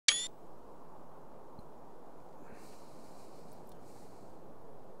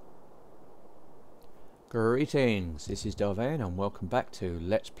Greetings, this is Vane and welcome back to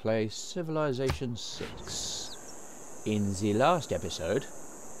Let's Play Civilization VI. In the last episode,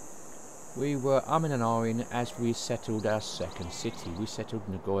 we were umming and ahhing as we settled our second city. We settled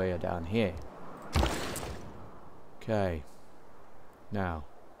Nagoya down here. Okay, now,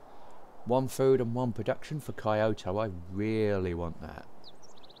 1 food and 1 production for Kyoto. I really want that.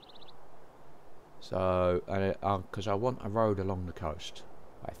 So, because I want a road along the coast,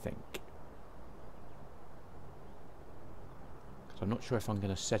 I think. I'm not sure if I'm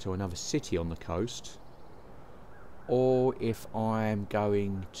going to settle another city on the coast or if I'm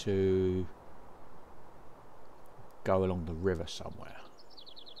going to go along the river somewhere.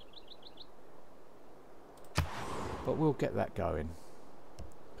 But we'll get that going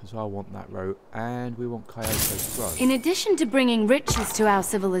because I want that road and we want Kyoto to grow. In addition to bringing riches to our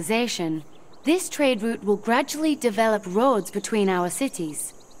civilization, this trade route will gradually develop roads between our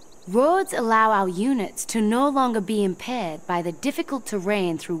cities. Roads allow our units to no longer be impaired by the difficult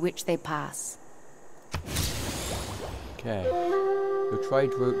terrain through which they pass. Okay. Your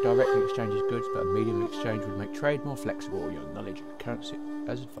trade route directly exchanges goods, but a medium of exchange would make trade more flexible. Your knowledge of currency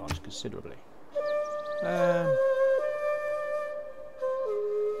has advanced considerably. Sure,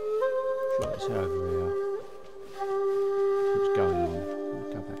 it's over here. What's going on? We'll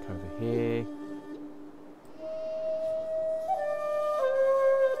go back over here.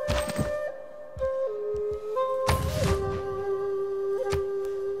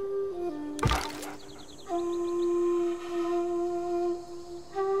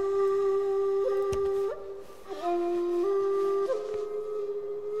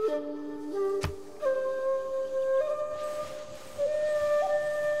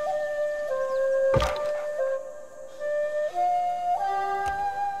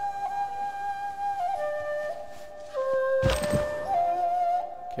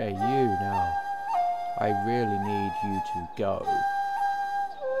 Okay, you now. I really need you to go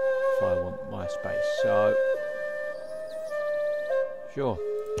if I want my space. So, sure.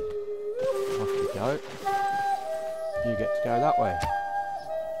 Off you go. You get to go that way.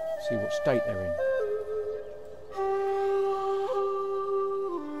 See what state they're in.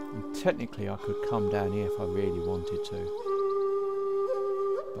 And technically I could come down here if I really wanted to.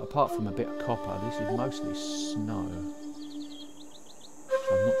 But apart from a bit of copper, this is mostly snow.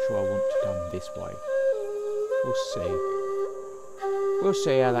 I'm not sure I want to come this way. We'll see. We'll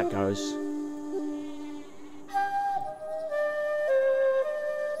see how that goes.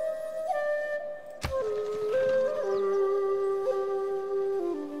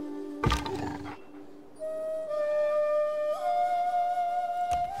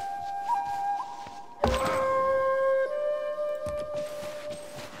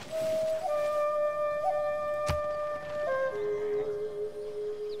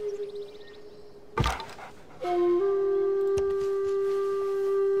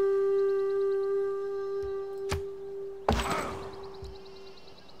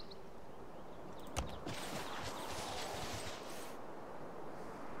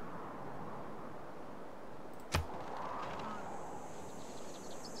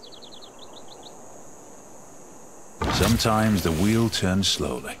 Sometimes the wheel turns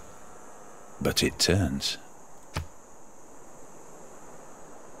slowly, but it turns.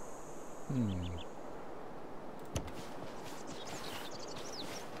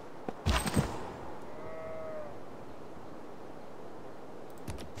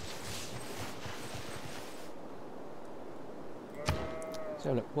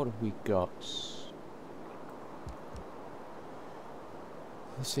 So look, what have we got?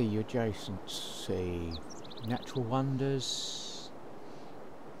 Let's see, your adjacency. Natural wonders,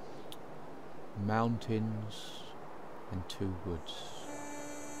 mountains, and 2 woods.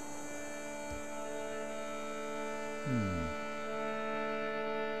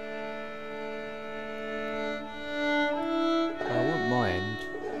 I wouldn't mind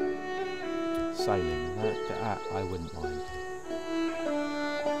sailing. That I wouldn't mind.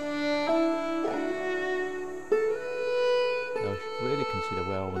 I should really consider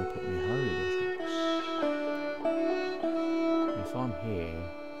where I want to put my holy districts. If I'm here,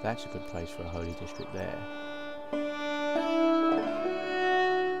 that's a good place for a holy district there.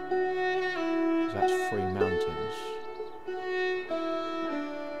 That's 3 mountains.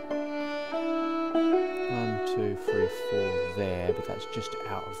 1, 2, 3, 4 there, but that's just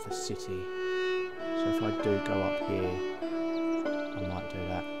out of the city. So if I do go up here, I might do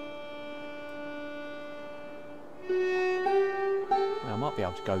that. Well, I might be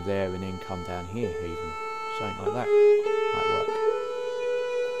able to go there and then come down here even. Something like that might work.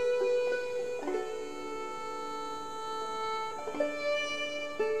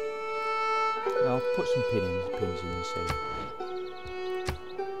 I'll put some pins in and see.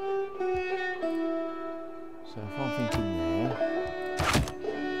 So if I'm thinking there,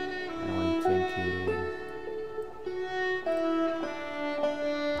 and I'm thinking there,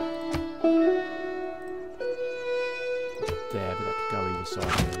 but that could go either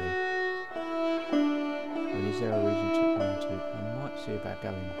side really. And is there a reason to want to? I might see about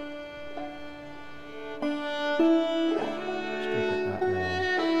going. Let's go put that there.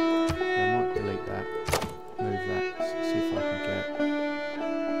 I might delete that, move that, see if I can get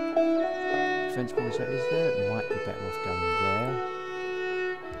defense points that is there. It might be better off going there.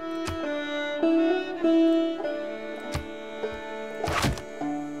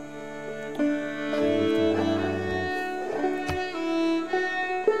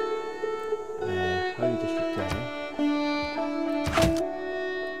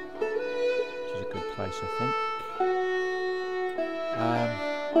 I think.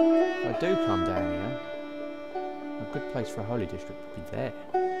 If I do come down here, a good place for a holy district would be there.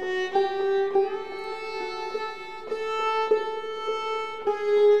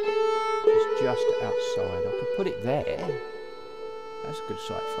 It's just outside. I could put it there. That's a good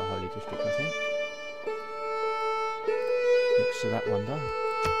site for a holy district, I think. Next to that wonder.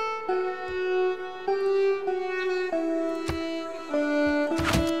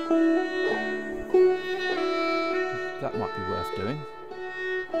 That might be worth doing.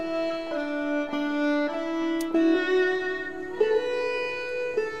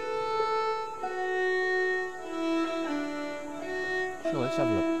 Sure, let's have a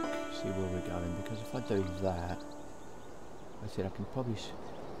look, see where we're going, because if I do that, I said I can probably,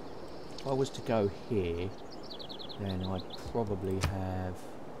 if I was to go here, then I'd probably have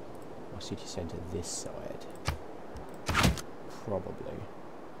my city centre this side. Probably.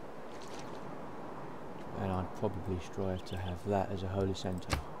 And I'd probably strive to have that as a holy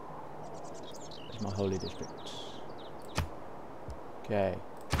centre. As my holy district. Okay.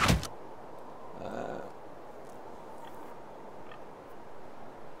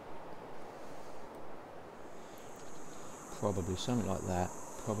 Probably something like that.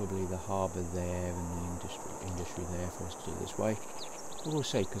 Probably the harbour there and the industry there for us to do it this way. But we'll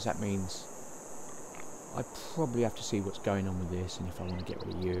see, because that means I probably have to see what's going on with this and if I want to get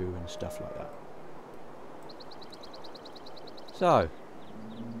rid of you and stuff like that. So,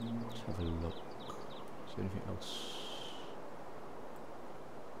 let's have a look. Is there anything else?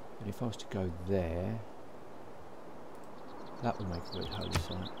 And if I was to go there, that would make a good holy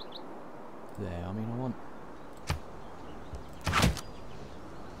site. There, I mean, I want.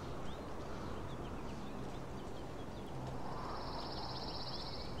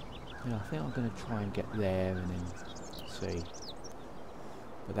 Yeah, I think I'm going to try and get there and then see.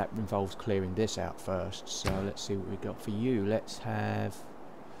 But that involves clearing this out first, so let's see what we've got for you. Let's have...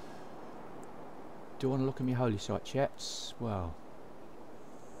 Do I want to look at my holy sites yet? Well...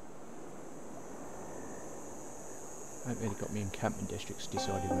 I haven't really got my encampment districts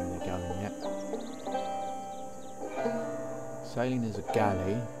decided where they're going yet. Sailing is a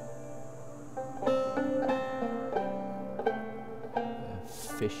galley.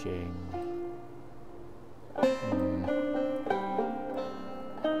 Fishing.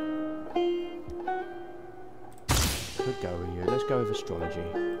 Could go with you. Let's go with astrology.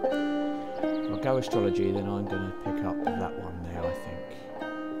 If I go astrology, then I'm going to pick up that one there, I think.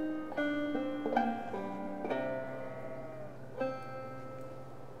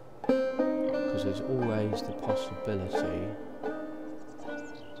 Because there's always the possibility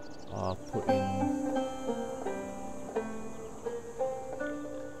of putting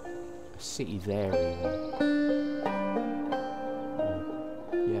city there even. Or,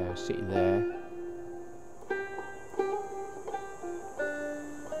 yeah, a city there.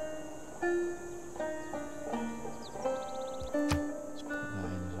 Let's put that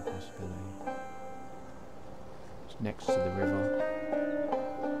in as a possibility. It's next to the river.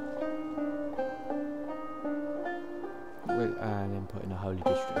 And then put in a holy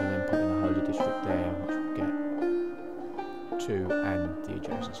district, and then put in a holy district there, which will get 2 and the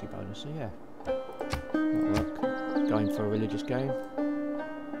adjacency bonus, so yeah, that'll work. Going for a religious game.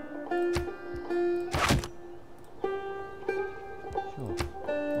 Sure,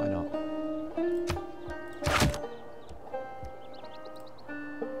 why not?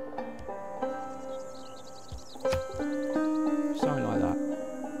 Something like that.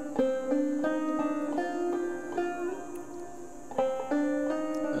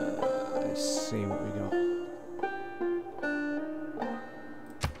 Let's see what we got.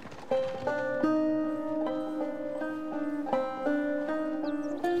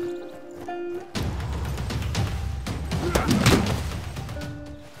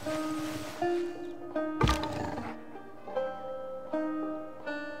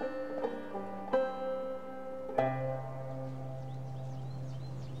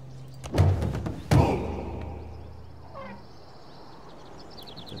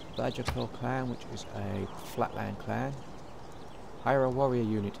 Badger clan, which is a flatland clan. Hire a warrior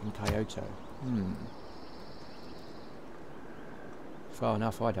unit in Kyoto. Far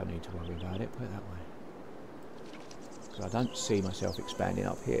enough, I don't need to worry about it, put it that way. Because I don't see myself expanding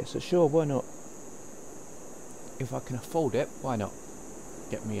up here, so sure, why not? If I can afford it, why not?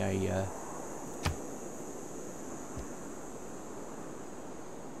 Get me a...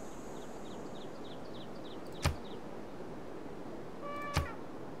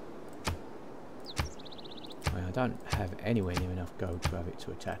 I don't have anywhere near enough gold to have it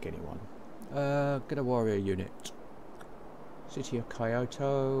to attack anyone. Get a warrior unit. City of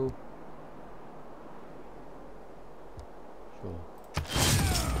Kyoto. Sure.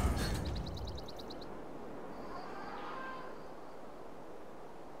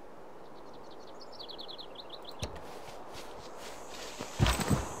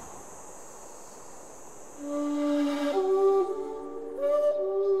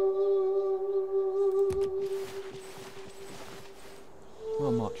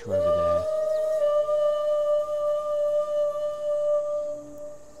 We'll march you over there.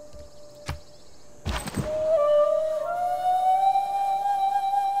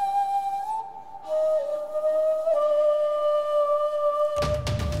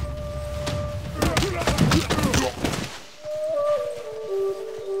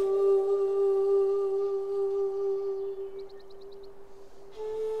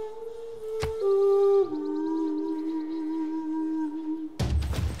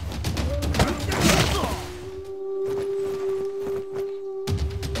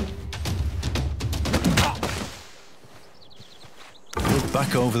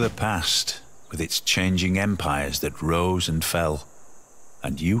 Back over the past, with its changing empires that rose and fell.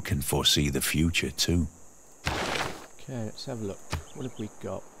 And you can foresee the future too. Okay, let's have a look. What have we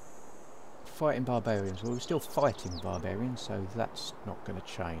got? Fighting barbarians. Well, we're still fighting barbarians, so that's not going to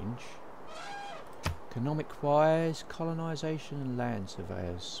change. Economic wise, colonisation and land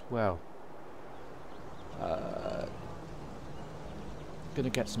surveyors. Well, gonna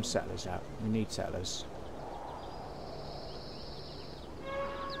get some settlers out. We need settlers.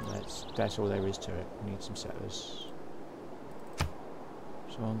 That's all there is to it. We need some settlers.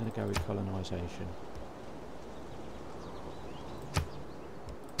 So I'm going to go with colonisation.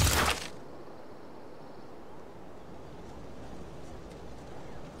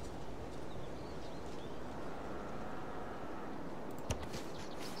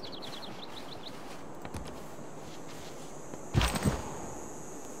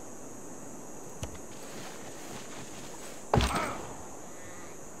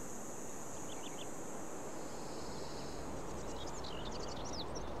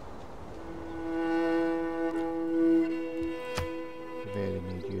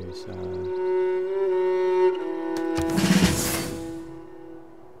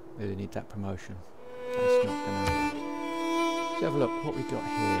 Really need that promotion. That's not gonna... Let's have a look what we got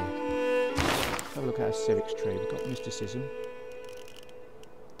here. Let's have a look at our civics tree. We've got mysticism.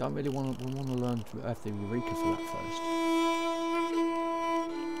 Don't really want to learn to have the Eureka for that first.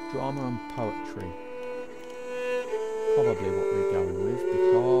 Drama and poetry. Probably what we're going with,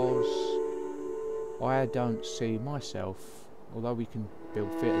 because I don't see myself, although we can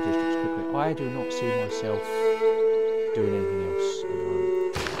build theatre districts quickly, I do not see myself doing anything else at the moment.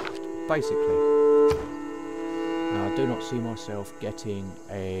 Basically, now, I do not see myself getting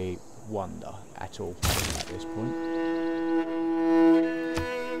a wonder at all at this point.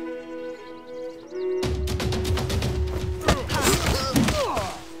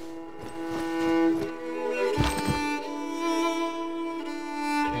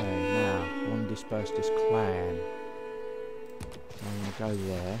 Okay, now I want to disperse this clan. I'm going to go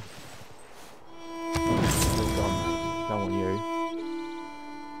there. Don't want you.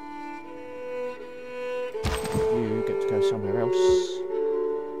 You get to go somewhere else.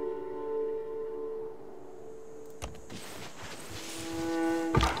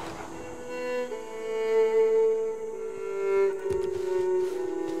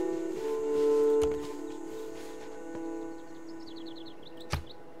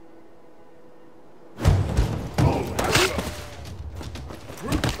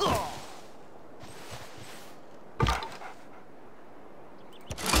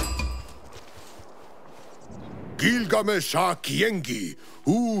 Gilgamesha Kiengi,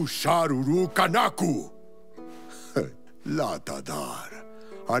 U Sharuru Kanaku. Latadar,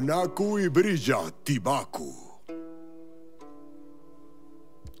 Anaku Ibrija Tibaku.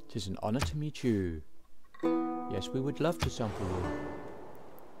 It is an honour to meet you. Yes, we would love to sample your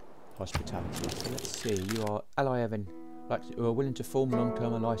hospitality. So let's see, you are ally Evan, you are willing to form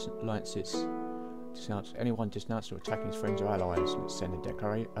long-term alliances. Anyone denounced or attacking his friends or allies. Let's send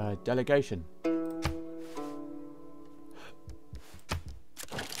a delegation.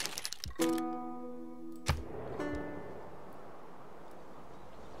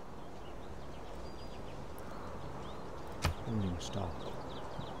 Morning Star.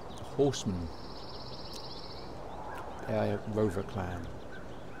 The Horsemen. They're a rover clan.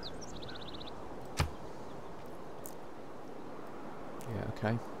 Yeah,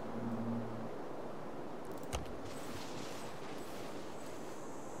 okay.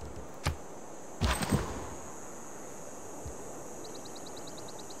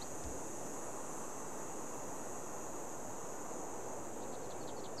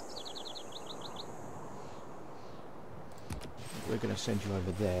 We're going to send you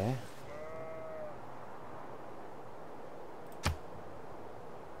over there.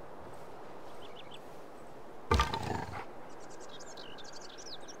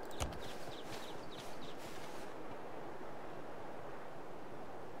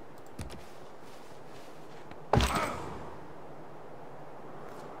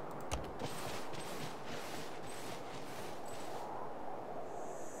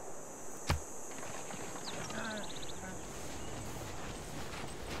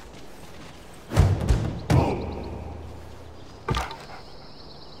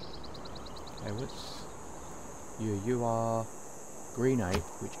 You are Green Ape,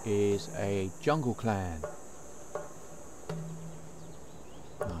 which is a jungle clan.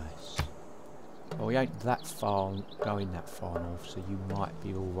 Nice. Well, we ain't that far, going that far north, so you might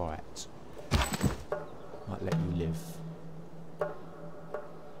be alright. Might let you live.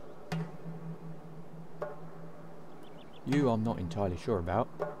 You I'm not entirely sure about.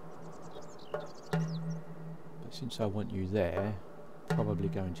 But since I want you there, probably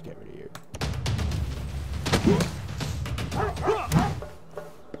going to get rid of you.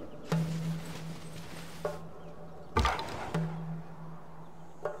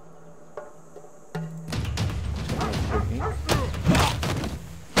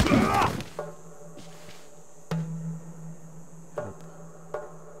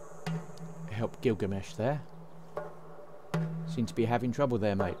 Help Gilgamesh there. Seem to be having trouble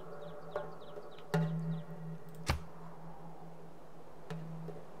there, mate.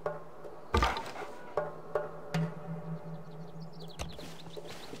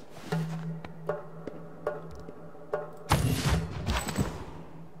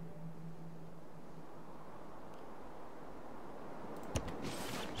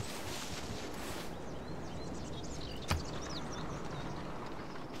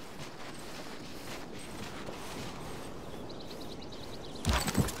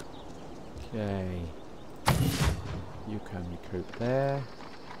 Okay, you can recruit there.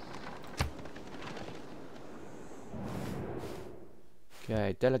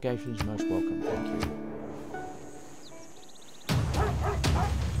 Okay, delegations most welcome, thank you.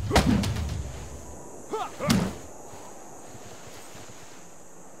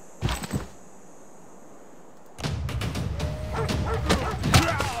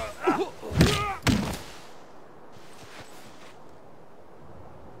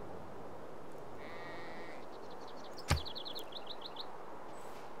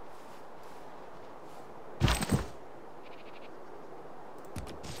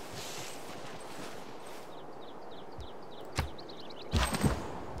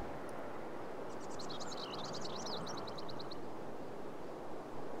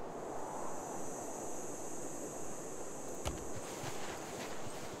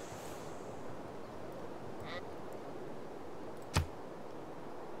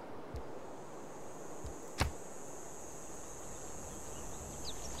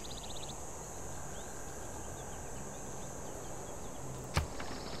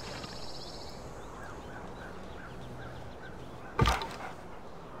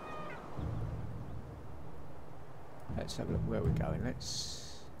 Let's have a look where we're going.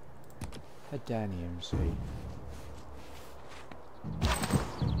 Let's head down here and see.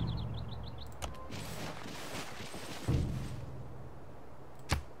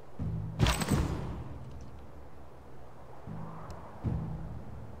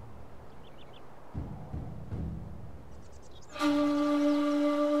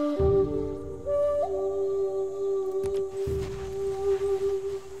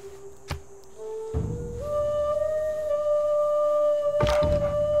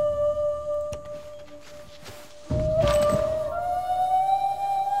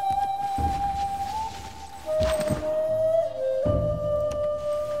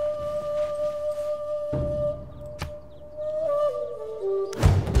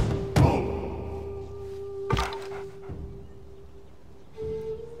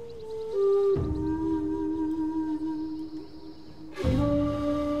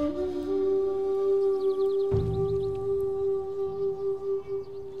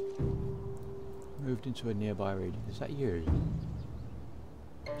 to a nearby region. Is that you?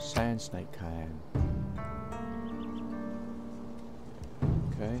 Sand snake can.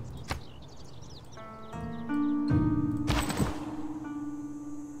 Okay.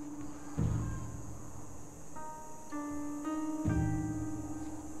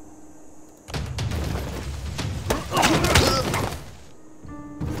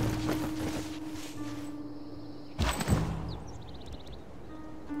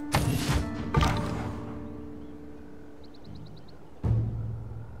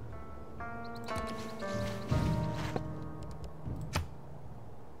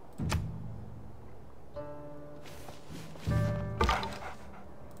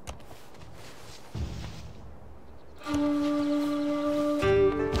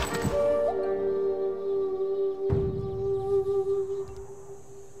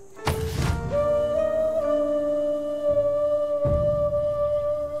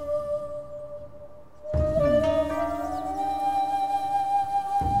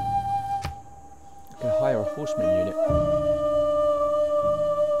 Horseman unit.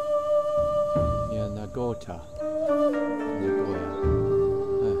 Yeah, Nagota. Nagoya.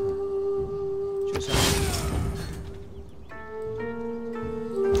 Just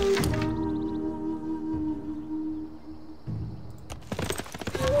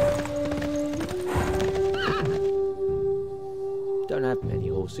don't have many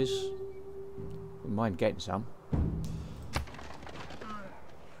horses. Wouldn't mind getting some.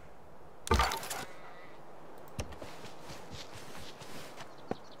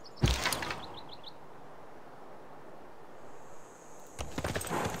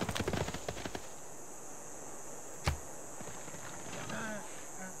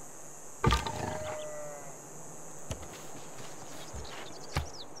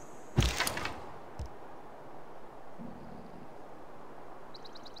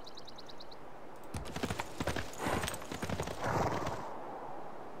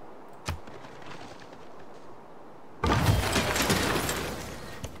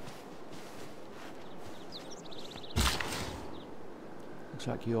 Looks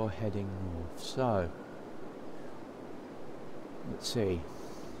like you're heading north. So, let's see.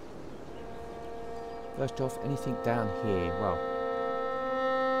 First off, anything down here? Well,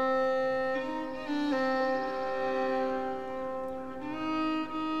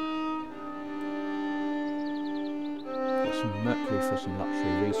 got some mercury for some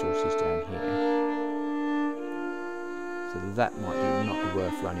luxury resources down here. So that might be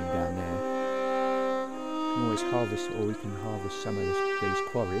worth running down there. We can always harvest, or we can harvest some of these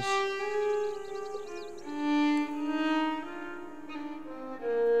quarries.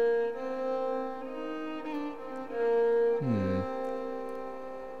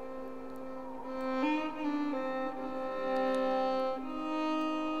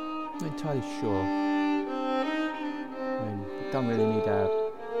 Not entirely sure. I mean, we don't really need our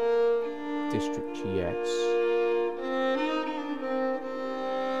district yet.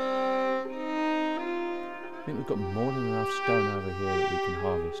 I think we've got more than enough stone over here that we can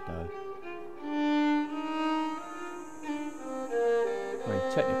harvest though. I mean,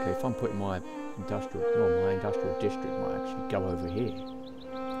 technically if I'm putting my industrial, well, my industrial district might actually go over here.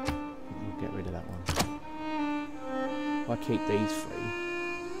 We'll get rid of that one. If I keep these three,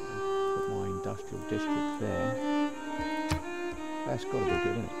 put my industrial district there, that's got to be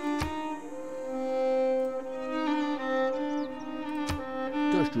good, isn't it?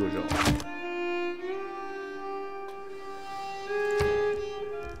 Industrial zone.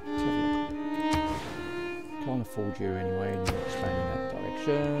 Can't afford you anyway, and you're expanding that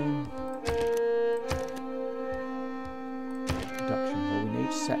direction. Production, well, we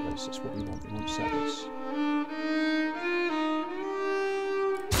need settlers, that's what we want settlers.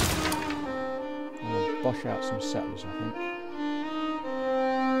 I'll bosh out some settlers, I think.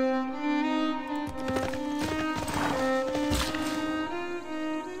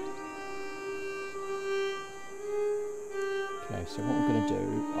 Okay, so what I'm going to do,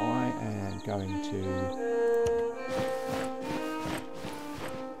 I am going to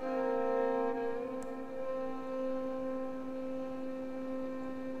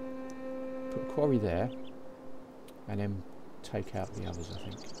put a quarry there, and then take out the others, I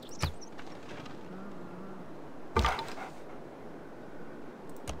think.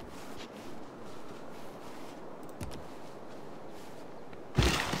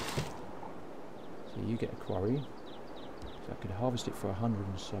 So you get a quarry. So I could harvest it for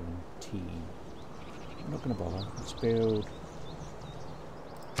 117. I'm not going to bother. Let's build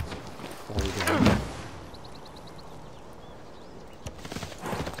quarry there.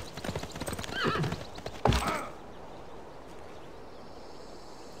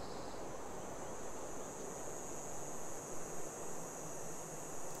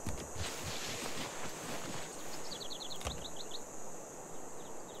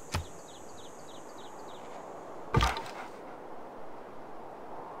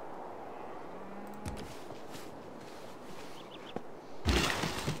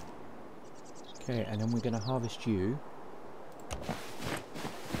 Okay, and then we're going to harvest you.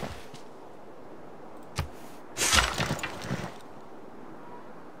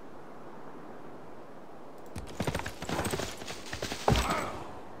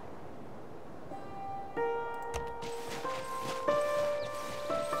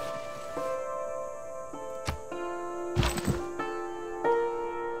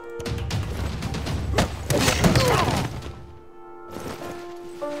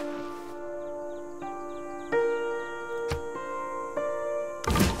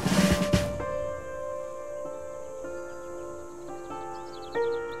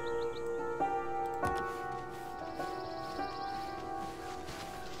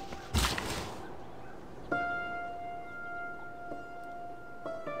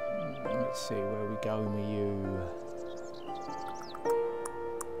 Let's see, where are we going with you?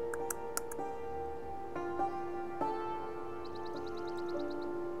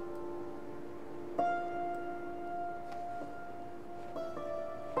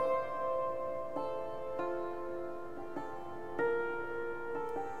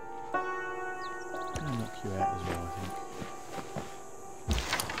 I'm gonna knock you out as well, I think.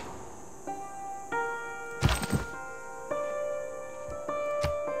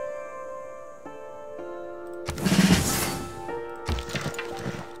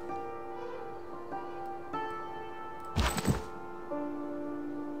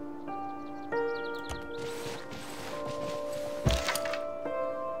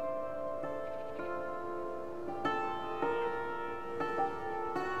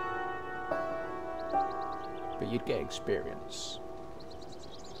 But you'd get experience.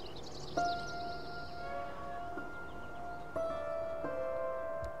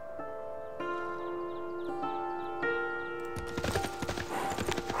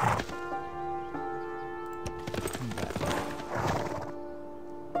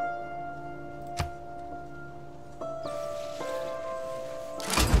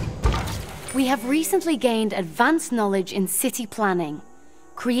 We have recently gained advanced knowledge in city planning.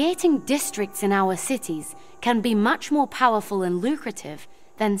 Creating districts in our cities can be much more powerful and lucrative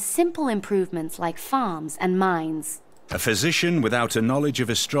than simple improvements like farms and mines. A physician without a knowledge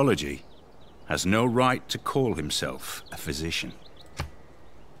of astrology has no right to call himself a physician.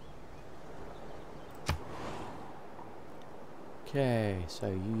 Okay, so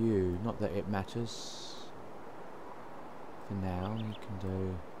you, not that it matters. For now, you can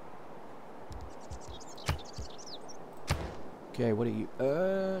do... Okay, what are you...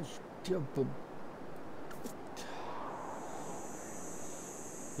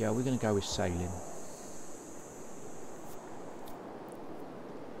 yeah, we're going to go with sailing.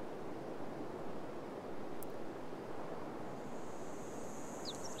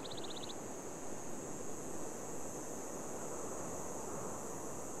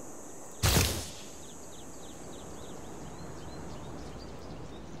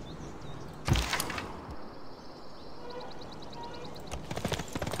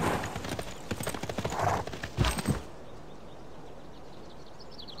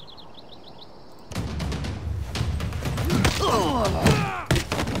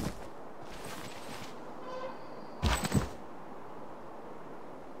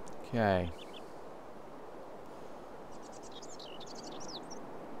 Okay.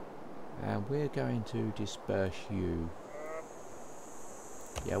 And we're going to disperse you.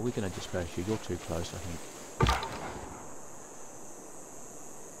 Yeah, we're going to disperse you. You're too close, I think.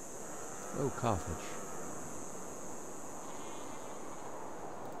 Oh, Carthage.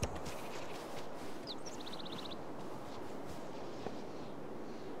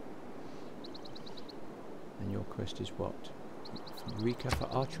 And your quest is what? Eureka for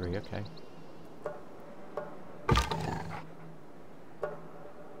archery, okay.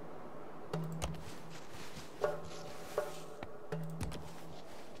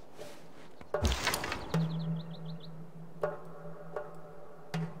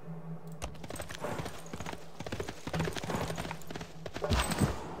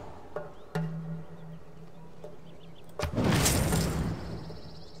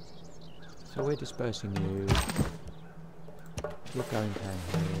 So we're dispersing you. You're going down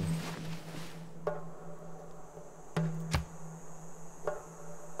here.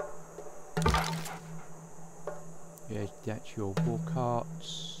 Yeah, that's your war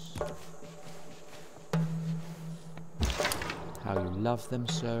carts. How you love them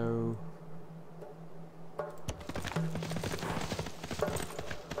so.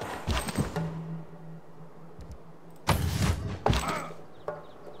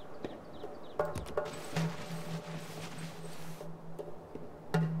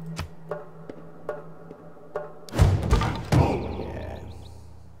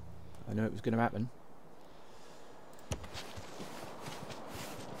 I knew it was going to happen.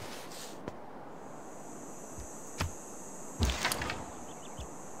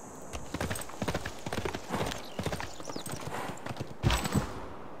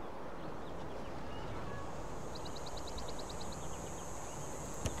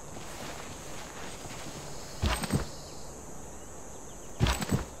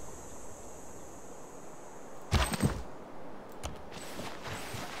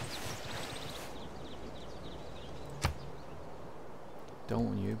 Don't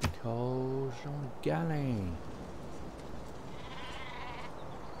want you because I'm a galley.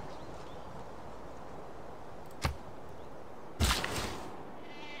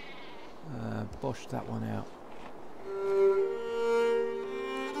 Bosh that one out.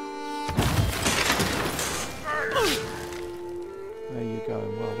 There you go.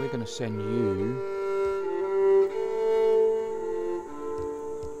 Well, we're going to send you.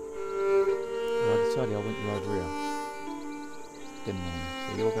 Well, I decided I want you over here. Didn't I?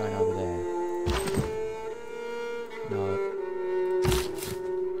 So you're going over there. No.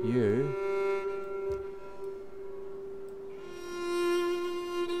 You.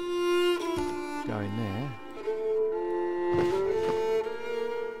 Going there.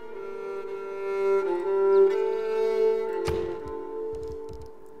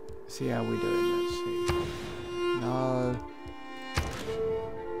 See how we're doing. Let's see. No.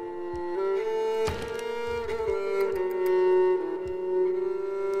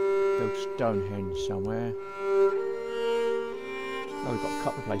 Stonehenge somewhere. Oh, we've got a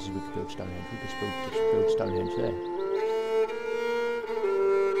couple of places we could build Stonehenge. We could just build Stonehenge there.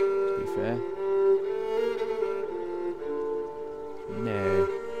 To be fair. No.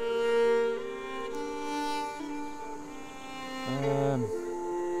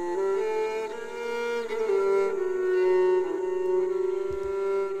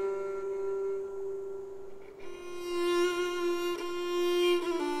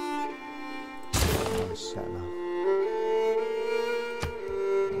 Settler.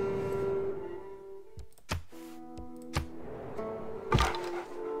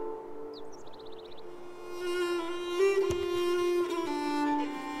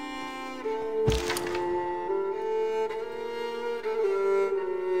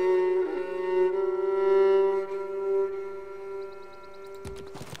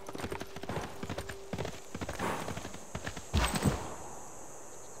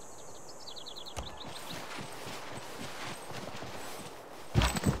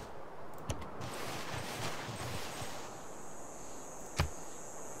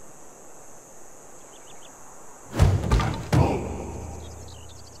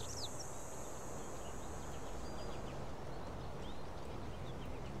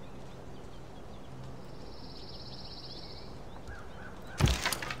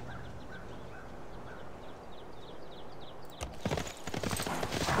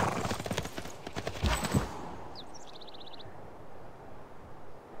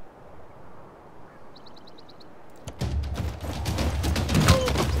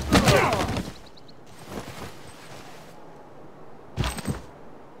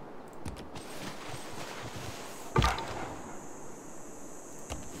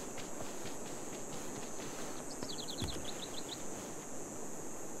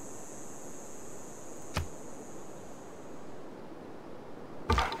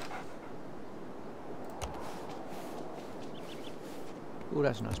 Oh,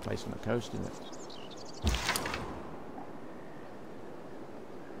 that's a nice place on the coast, isn't it?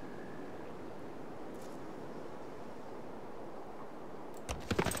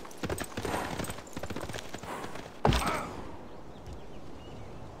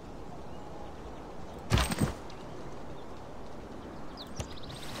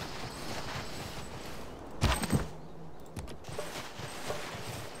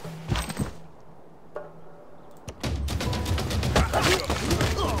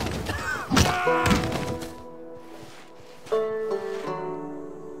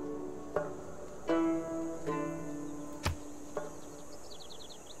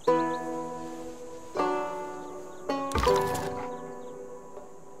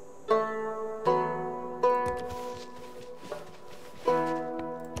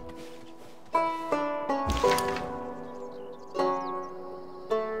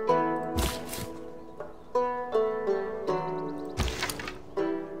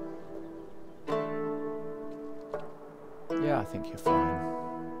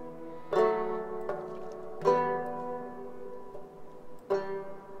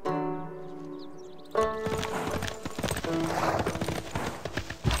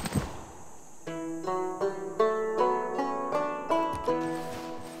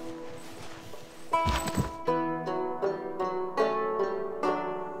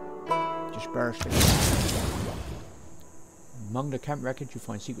 interesting. Among the camp wreckage you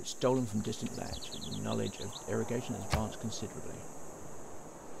find secrets stolen from distant lands. Your knowledge of irrigation has advanced considerably.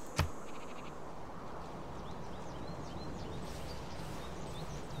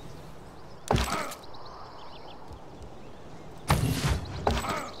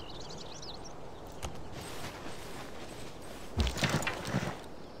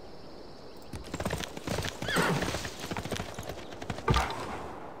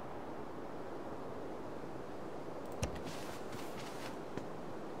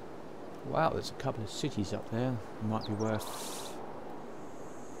 Wow, there's a couple of cities up there. Might be worth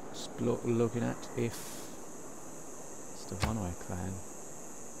looking at if it's the Vane clan.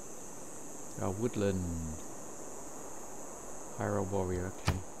 Oh, Woodland. Hyrule Warrior,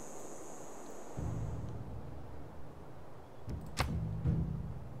 okay.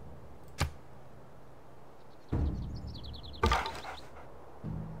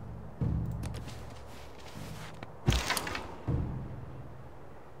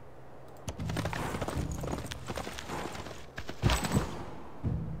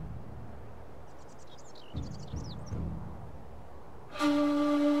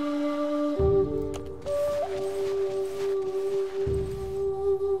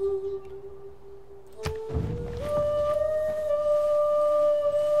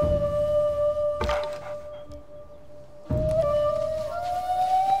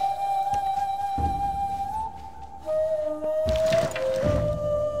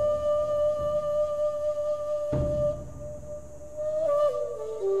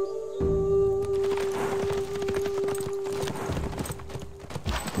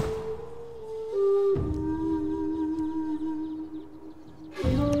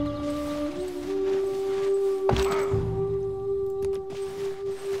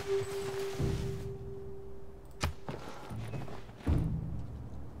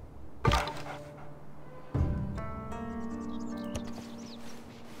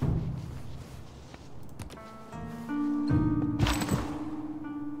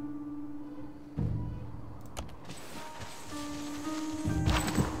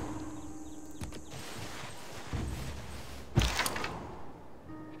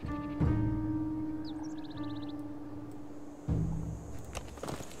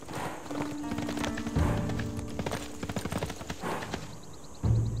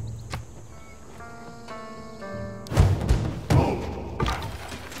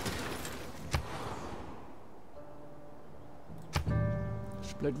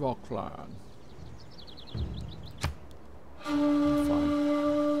 Split Rock Clan.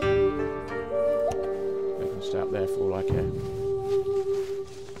 Fine. They can stay up there for all I care.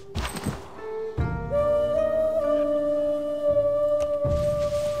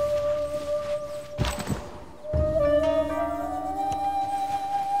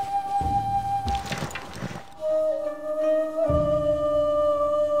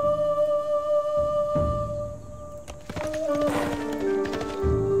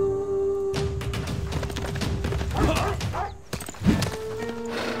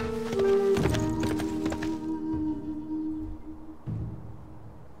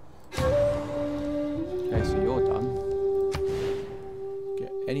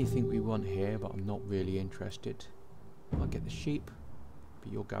 Anything we want here, but I'm not really interested. I'll get the sheep,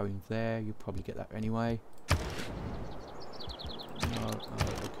 but you're going there. You'll probably get that anyway. No, oh,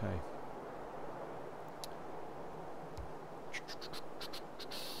 okay.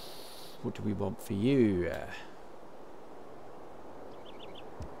 What do we want for you?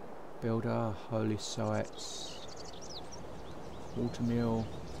 Builder, holy sites, watermill.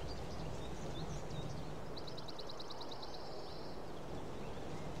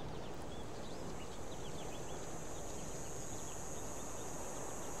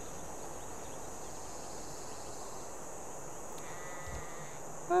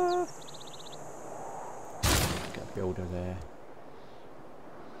 Got a builder there.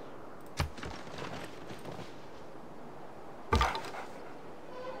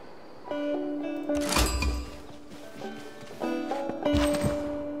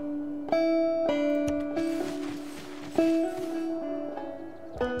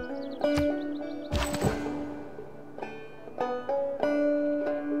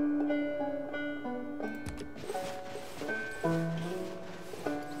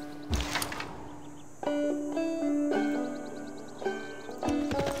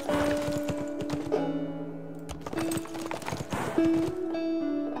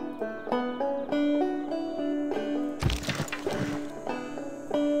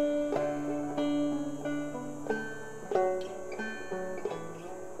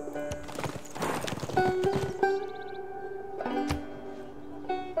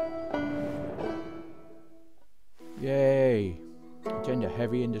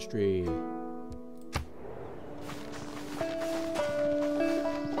 heavy industry.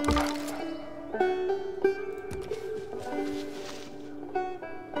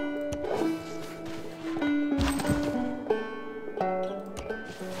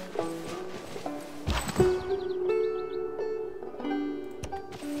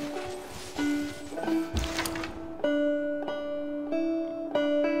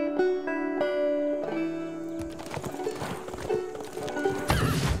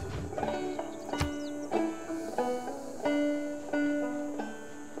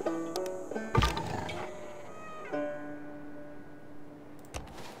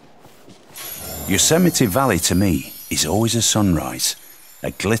 Yosemite Valley to me is always a sunrise,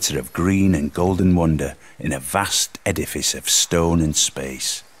 a glitter of green and golden wonder in a vast edifice of stone and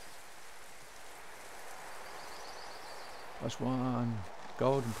space. +1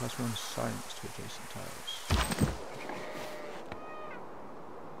 gold and +1 science to adjacent tiles.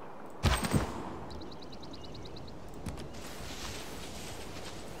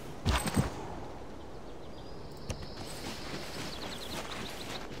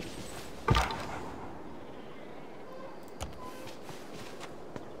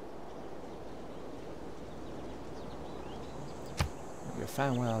 We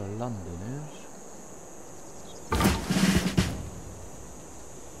found where London is.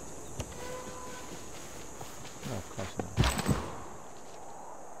 Oh, close enough.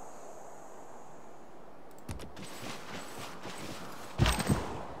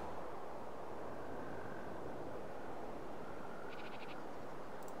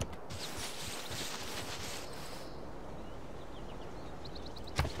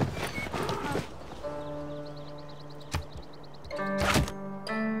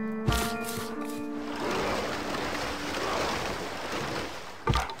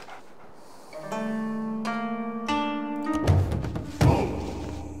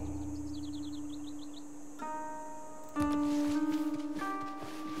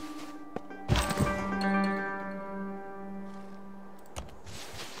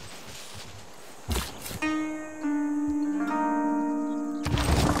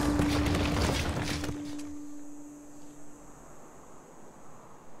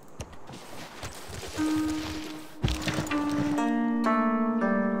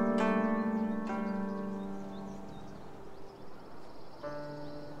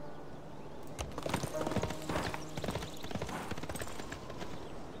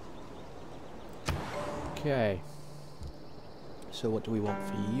 Okay, so what do we want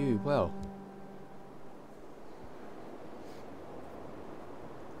for you? Well,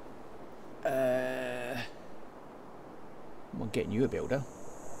 I'm getting you a builder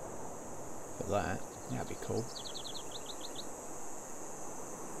for that. That'd be cool.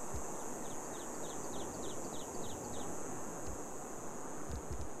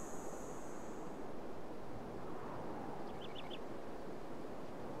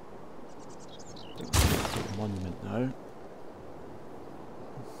 Monument though,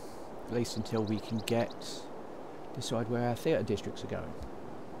 at least until we can decide where our theatre districts are going.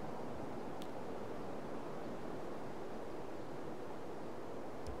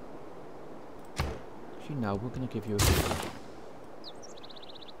 Actually no, we're going to give you a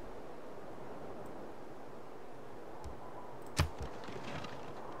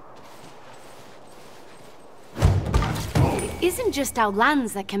It isn't just our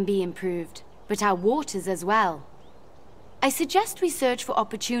lands that can be improved, but our waters as well. I suggest we search for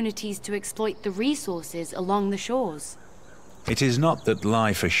opportunities to exploit the resources along the shores. It is not that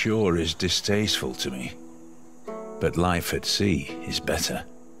life ashore is distasteful to me, but life at sea is better.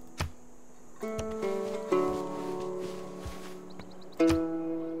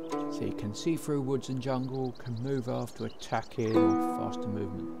 So you can see through woods and jungle, can move after attacking, or faster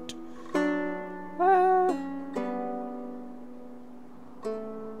movement.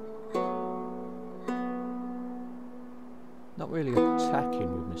 Not really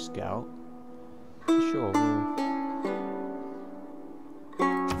attacking with my scout. Sure, let's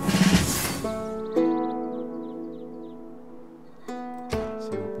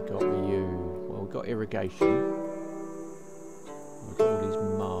see what we got with you. Well, we've got irrigation. We've got all these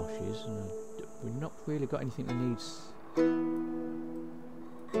marshes, and we've not really got anything that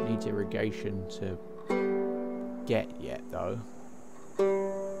needs irrigation to get yet, though.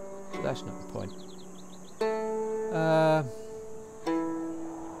 So that's not the point.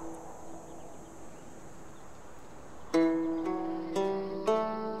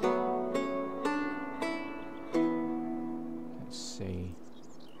 Let's see.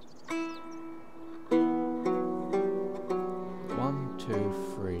 1, 2,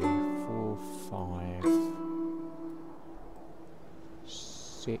 3, 4, 5,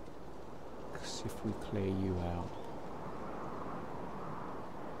 clear you out.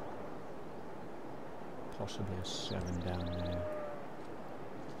 Possibly a 7 down there.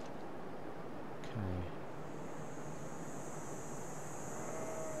 Okay.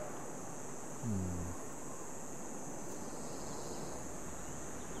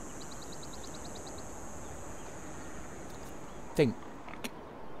 Think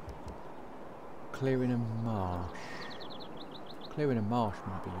clearing a marsh. Clearing a marsh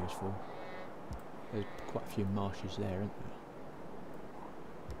might be useful. There's quite a few marshes there, aren't there?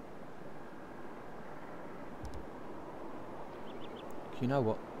 You know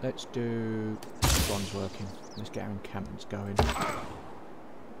what? Let's do this one's working. Let's get our encampments going. I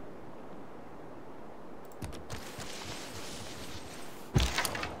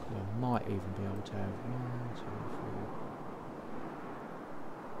might even be able to have 1, 2, 4.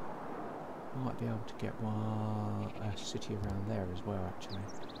 Might be able to get a city around there as well, actually.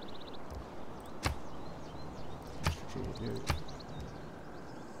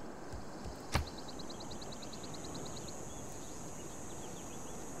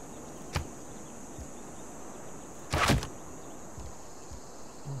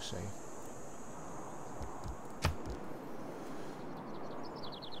 We'll see.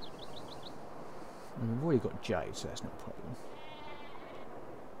 We've already got jade, so that's not a problem.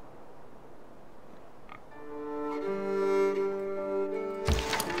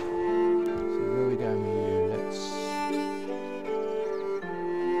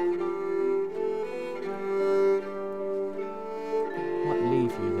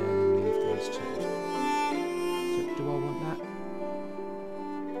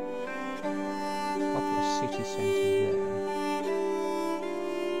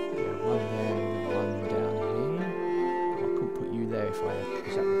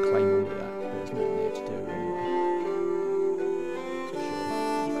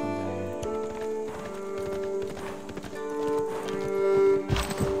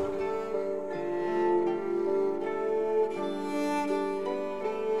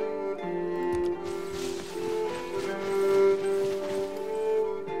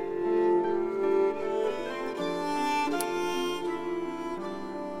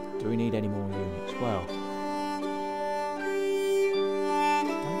 Do we need any more units? Well, I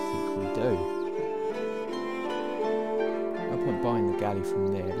don't think we do. No point buying the galley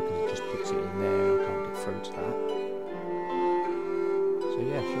from there because it just puts it in there. I can't get through to that. So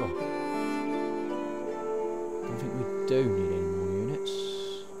yeah, sure. I don't think we do need any more units.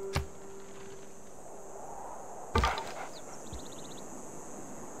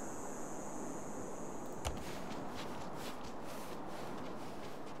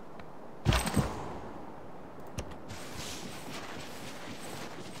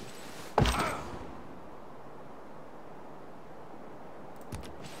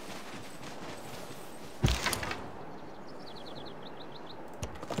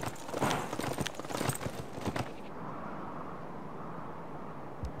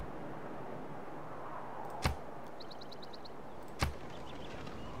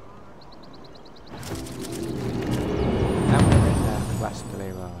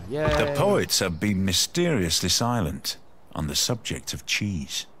 The poets have been mysteriously silent on the subject of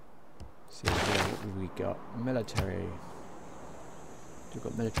cheese. So yeah, what have we got? Military. We've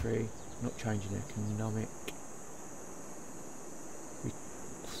got military, not changing economic.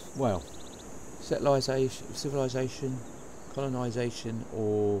 Well, civilization, colonisation,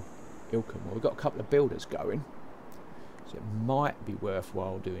 or Ilkham. Well, we've got a couple of builders going, so it might be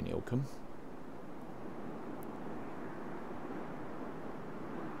worthwhile doing Ilkham.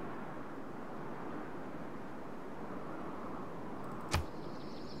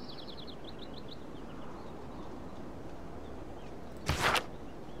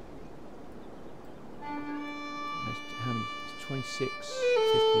 How many? 26,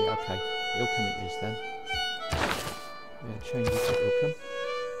 50, okay. Ilkham it is then. Yeah, change it to Ilkham.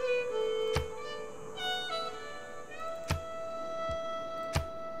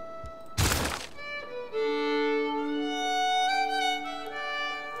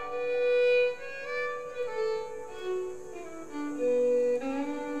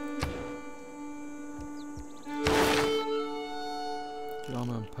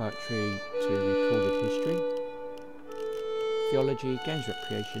 Drama and poetry to recorded history. Theology, games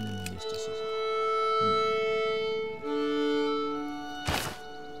recreation, and mysticism.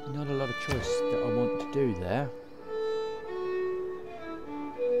 Not a lot of choice that I want to do there.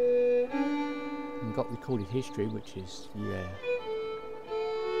 I've got recorded history, which is, yeah.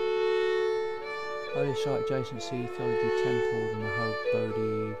 Holy site adjacency, theology temple, the Mahog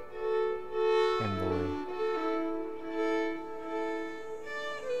Bodhi, envoy.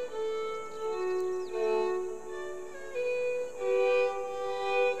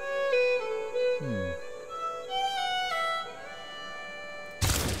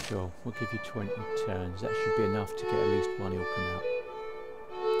 Sure, we'll give you 20 turns. That should be enough to get at least one Ilkham out.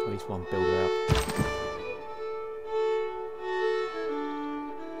 At least one builder out.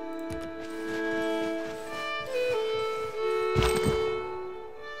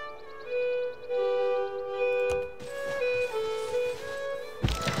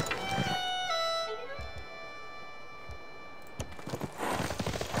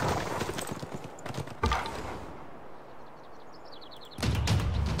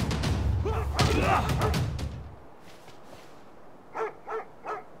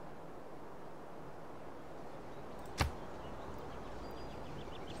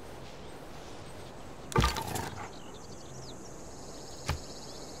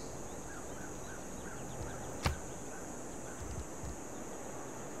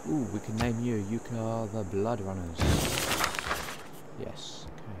 Ooh, we can name you. You are the Blood Runners. Yes,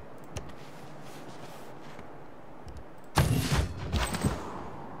 okay.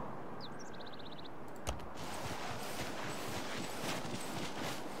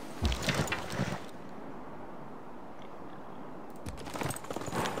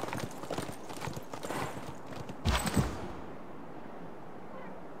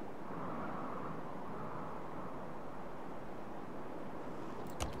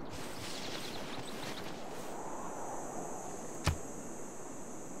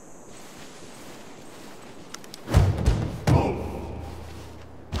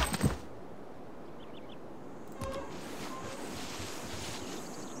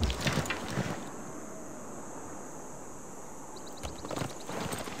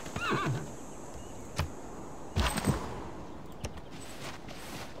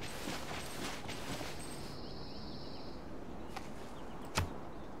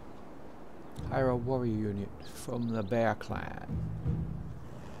 Hire a warrior unit from the Bear Clan.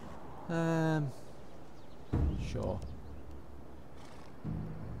 Sure.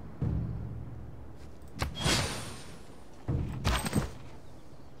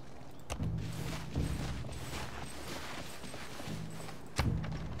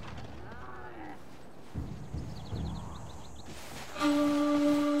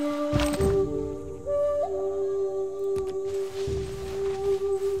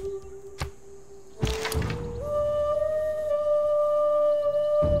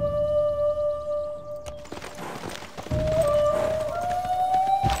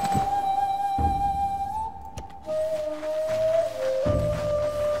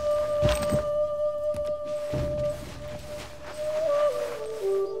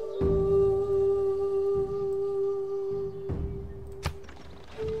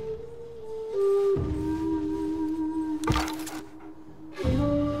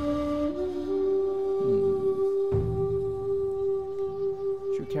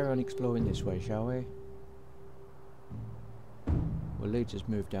 Exploring this way, shall we? Well, leads us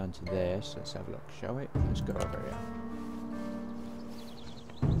move down to there, so let's have a look, shall we? Let's go over here.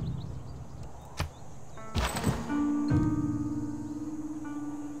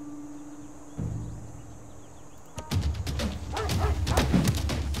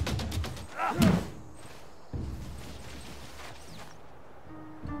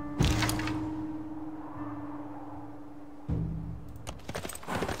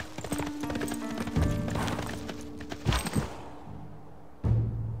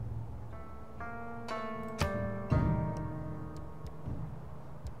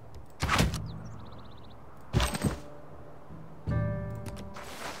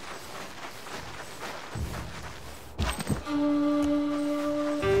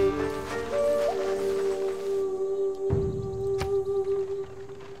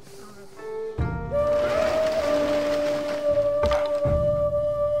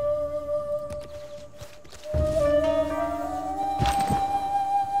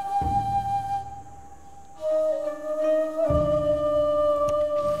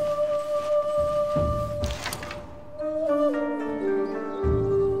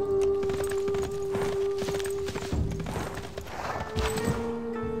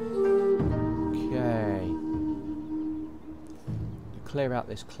 Clear out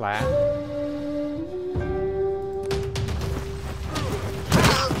this clan.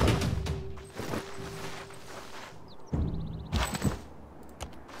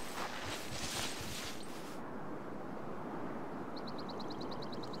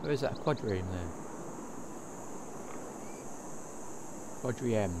 Where is that quadrireme there?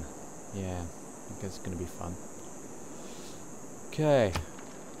 Quadrireme. Yeah, I guess it's going to be fun. Okay.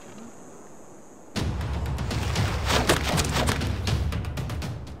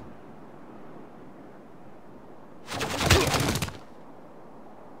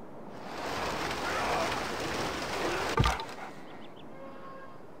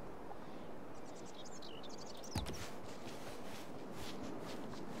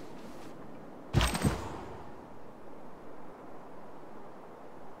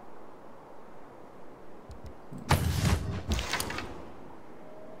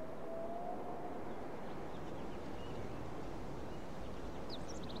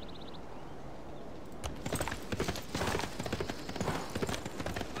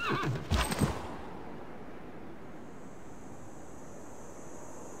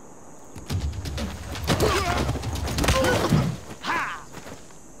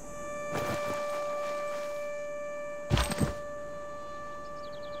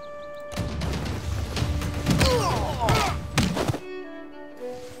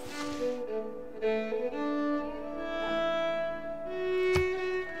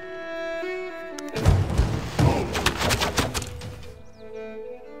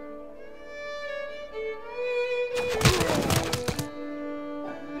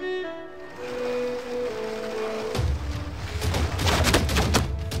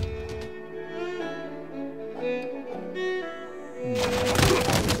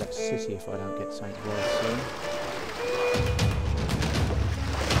 city if I don't get something very soon.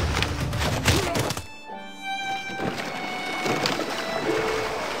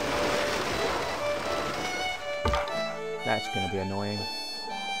 That's going to be annoying. I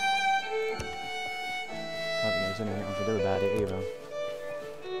don't think there's anything I can do about it either.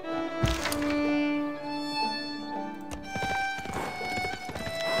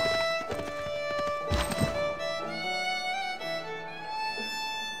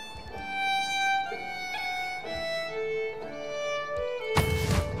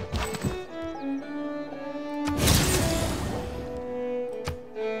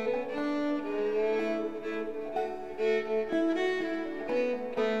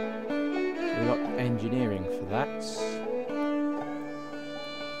 Engineering for that.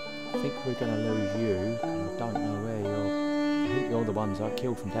 I think we're going to lose you. I don't know where you're. I think you're the ones I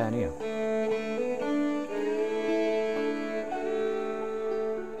killed from down here.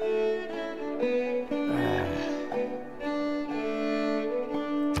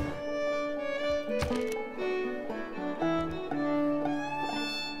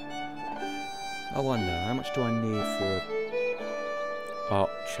 I wonder, how much do I need for an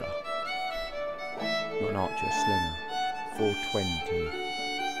archer? Not an archer, a slinger. 420.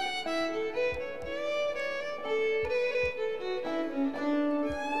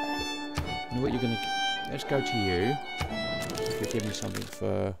 And what you're gonna get? Let's go to you. If you give me something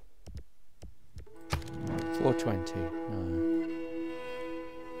for 420. No.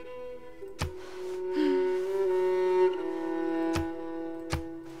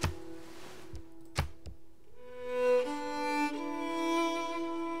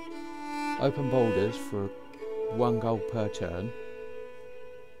 Open boulders for 1 gold per turn.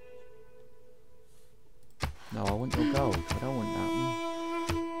 No, I want your gold. I don't want that one.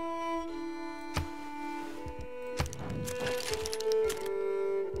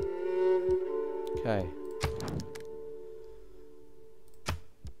 Okay.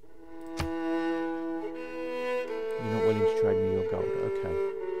 You're not willing to trade me your gold. Okay.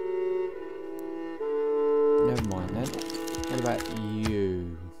 Never mind then. What about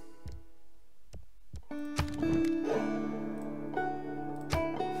you?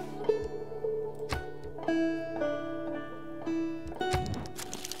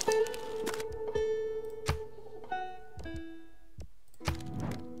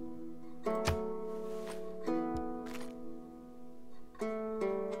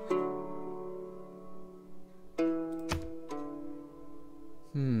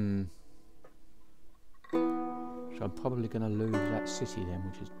 So I'm probably going to lose that city then,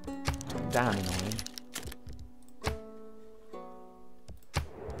 which is damn annoying.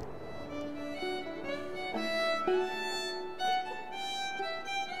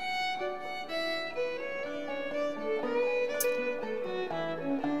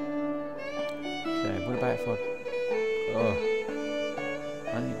 Okay, what about if I... Oh, I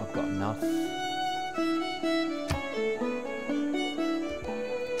don't think I've got enough.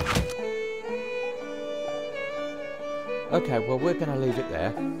 Okay, well we're going to leave it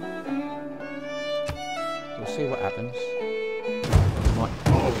there. We'll see what happens. We might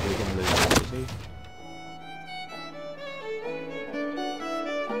probably going to lose that city.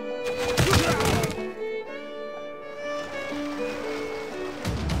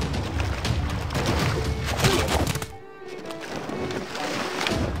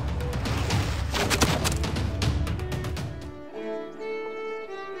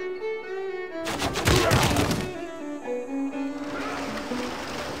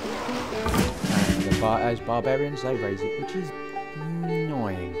 As barbarians, they raise it, which is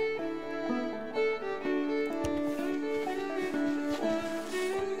annoying.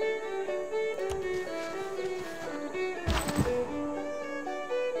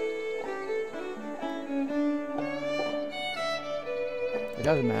 It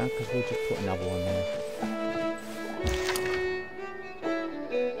doesn't matter because we'll just put another one there.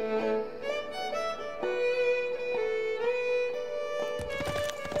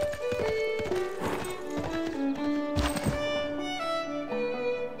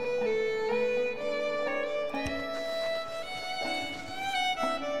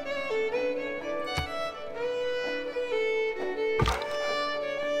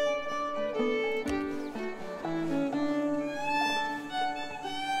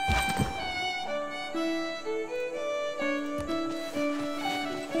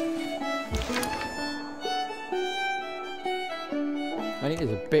 I think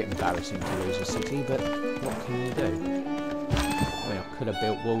it's a bit embarrassing to lose a city, but what can you do? I mean, I could have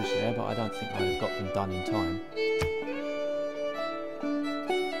built walls there, but I don't think I'd have got them done in time.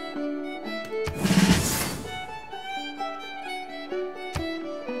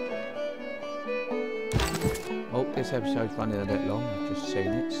 this episode's running a bit long, I've just seen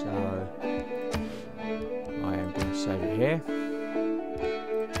it, so I am going to save it here.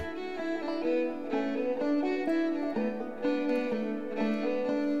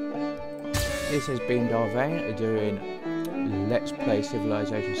 This has been Vane doing Let's Play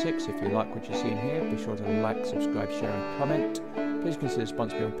Civilization 6. If you like what you're seeing here, be sure to like, subscribe, share and comment. Please consider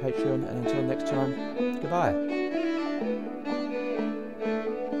sponsoring me on Patreon, and until next time, goodbye.